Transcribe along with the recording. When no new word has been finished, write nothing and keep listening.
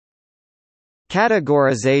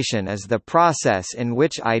Categorization is the process in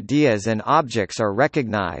which ideas and objects are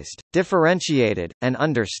recognized, differentiated, and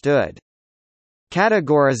understood.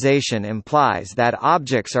 Categorization implies that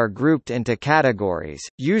objects are grouped into categories,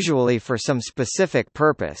 usually for some specific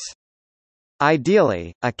purpose.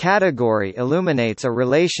 Ideally, a category illuminates a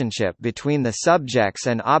relationship between the subjects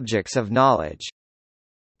and objects of knowledge.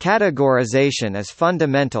 Categorization is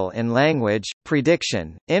fundamental in language,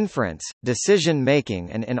 prediction, inference, decision-making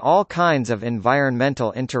and in all kinds of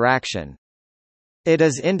environmental interaction. It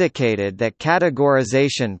is indicated that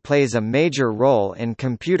categorization plays a major role in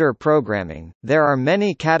computer programming. There are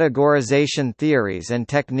many categorization theories and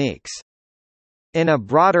techniques. In a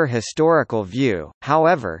broader historical view,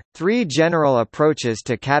 however, three general approaches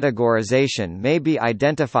to categorization may be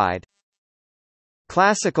identified: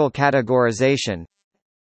 classical categorization,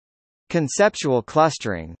 conceptual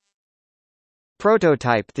clustering,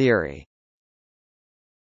 prototype theory.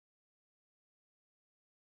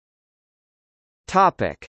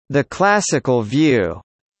 Topic: The classical view.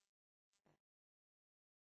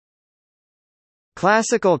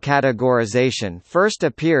 Classical categorization first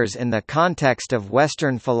appears in the context of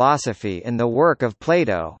Western philosophy in the work of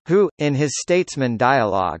Plato, who, in his Statesman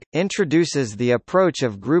Dialogue, introduces the approach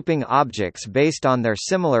of grouping objects based on their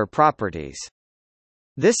similar properties.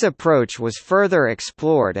 This approach was further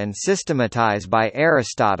explored and systematized by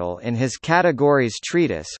Aristotle in his Categories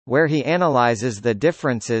treatise, where he analyzes the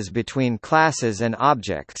differences between classes and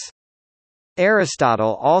objects.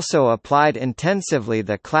 Aristotle also applied intensively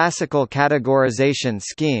the classical categorization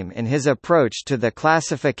scheme in his approach to the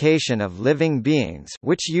classification of living beings,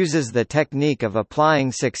 which uses the technique of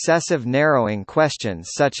applying successive narrowing questions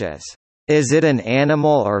such as, "Is it an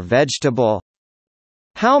animal or vegetable?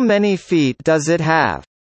 How many feet does it have?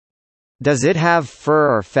 Does it have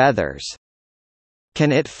fur or feathers?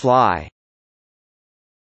 Can it fly?"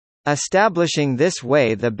 establishing this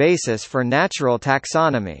way the basis for natural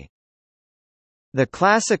taxonomy. The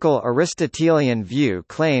classical Aristotelian view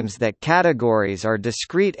claims that categories are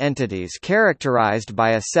discrete entities characterized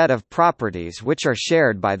by a set of properties which are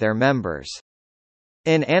shared by their members.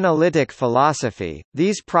 In analytic philosophy,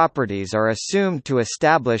 these properties are assumed to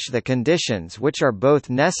establish the conditions which are both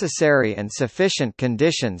necessary and sufficient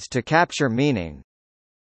conditions to capture meaning.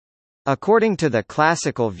 According to the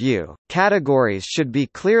classical view, categories should be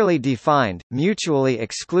clearly defined, mutually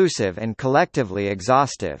exclusive and collectively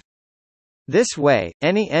exhaustive. This way,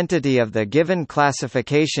 any entity of the given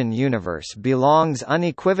classification universe belongs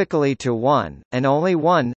unequivocally to one, and only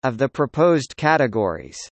one, of the proposed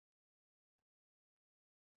categories.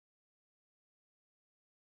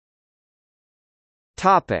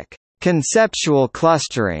 Topic: Conceptual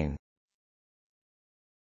clustering.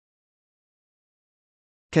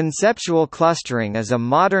 Conceptual clustering is a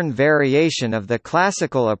modern variation of the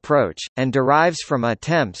classical approach, and derives from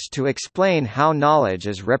attempts to explain how knowledge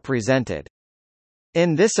is represented.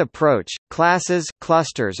 In this approach, classes,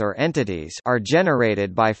 clusters or entities are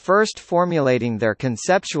generated by first formulating their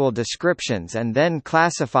conceptual descriptions and then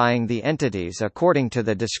classifying the entities according to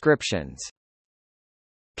the descriptions.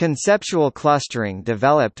 Conceptual clustering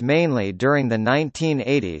developed mainly during the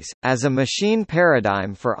 1980s, as a machine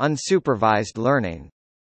paradigm for unsupervised learning.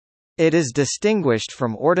 It is distinguished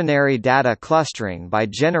from ordinary data clustering by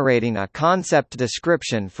generating a concept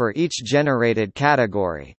description for each generated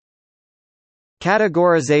category.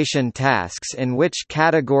 Categorization tasks in which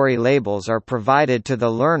category labels are provided to the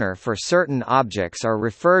learner for certain objects are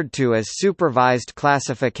referred to as supervised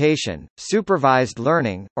classification, supervised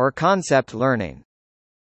learning, or concept learning.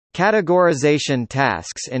 Categorization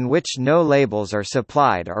tasks in which no labels are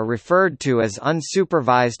supplied are referred to as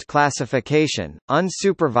unsupervised classification,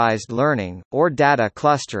 unsupervised learning, or data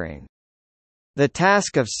clustering. The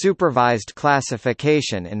task of supervised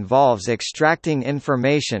classification involves extracting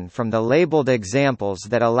information from the labeled examples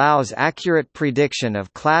that allows accurate prediction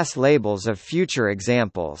of class labels of future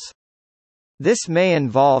examples. This may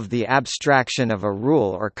involve the abstraction of a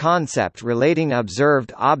rule or concept relating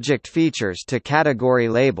observed object features to category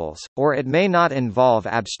labels, or it may not involve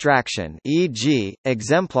abstraction, e.g.,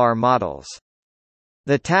 exemplar models.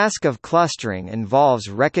 The task of clustering involves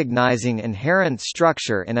recognizing inherent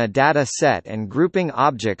structure in a data set and grouping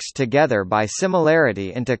objects together by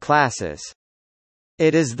similarity into classes.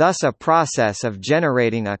 It is thus a process of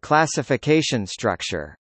generating a classification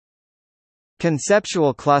structure.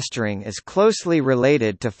 Conceptual clustering is closely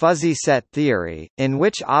related to fuzzy set theory, in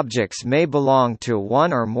which objects may belong to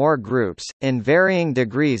one or more groups, in varying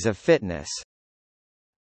degrees of fitness.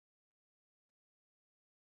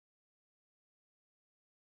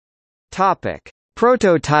 Topic: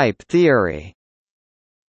 Prototype theory.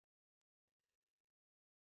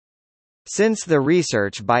 Since the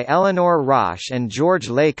research by Eleanor Rosch and George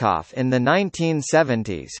Lakoff in the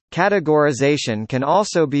 1970s, categorization can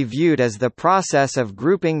also be viewed as the process of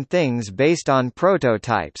grouping things based on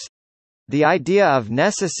prototypes. The idea of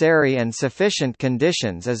necessary and sufficient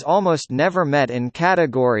conditions is almost never met in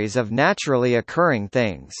categories of naturally occurring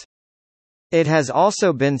things. It has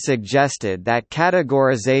also been suggested that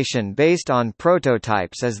categorization based on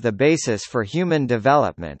prototypes is the basis for human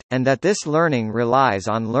development, and that this learning relies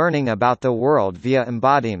on learning about the world via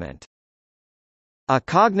embodiment. A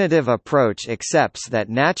cognitive approach accepts that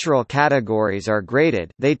natural categories are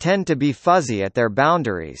graded, they tend to be fuzzy at their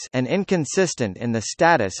boundaries, and inconsistent in the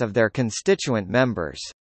status of their constituent members.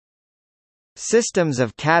 Systems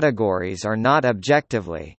of categories are not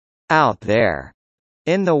objectively out there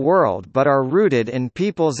in the world but are rooted in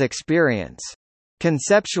people's experience.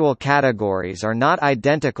 Conceptual categories are not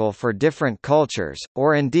identical for different cultures,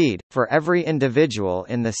 or indeed, for every individual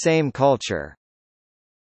in the same culture.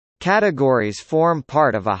 Categories form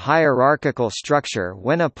part of a hierarchical structure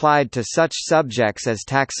when applied to such subjects as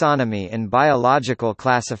taxonomy in biological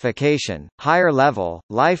classification, higher level,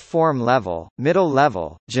 life form level, middle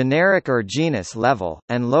level, generic or genus level,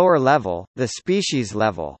 and lower level, the species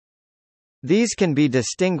level. These can be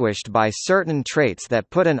distinguished by certain traits that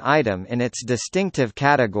put an item in its distinctive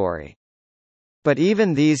category. But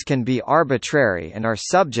even these can be arbitrary and are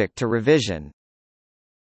subject to revision.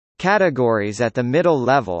 Categories at the middle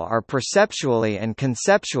level are perceptually and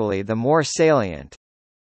conceptually the more salient.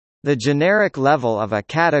 The generic level of a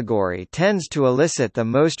category tends to elicit the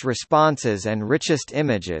most responses and richest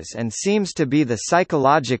images and seems to be the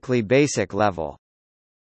psychologically basic level.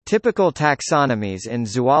 Typical taxonomies in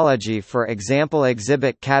zoology, for example,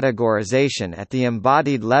 exhibit categorization at the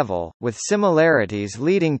embodied level, with similarities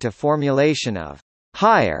leading to formulation of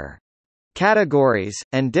higher categories,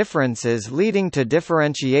 and differences leading to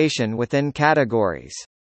differentiation within categories.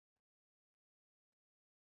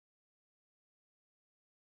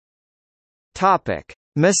 Topic: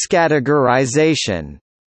 Miscategorization.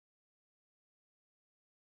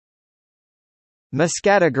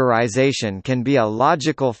 Miscategorization can be a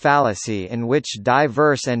logical fallacy in which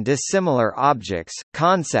diverse and dissimilar objects,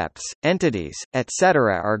 concepts, entities,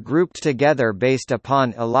 etc. are grouped together based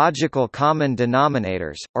upon illogical common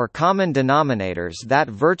denominators, or common denominators that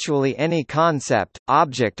virtually any concept,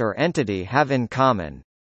 object or entity have in common.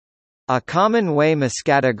 A common way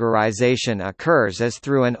miscategorization occurs is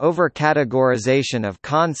through an overcategorization of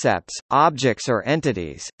concepts, objects or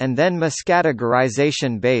entities, and then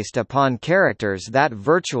miscategorization based upon characters that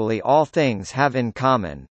virtually all things have in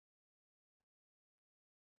common.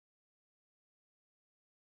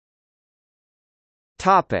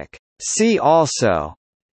 See also: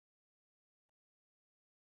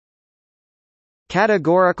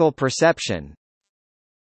 Categorical perception,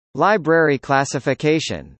 Library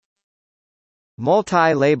classification,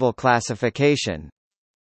 Multi-label classification,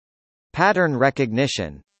 Pattern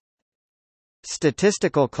recognition,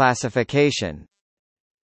 Statistical classification,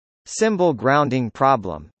 Symbol grounding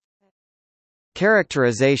problem,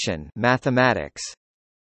 Characterization, mathematics.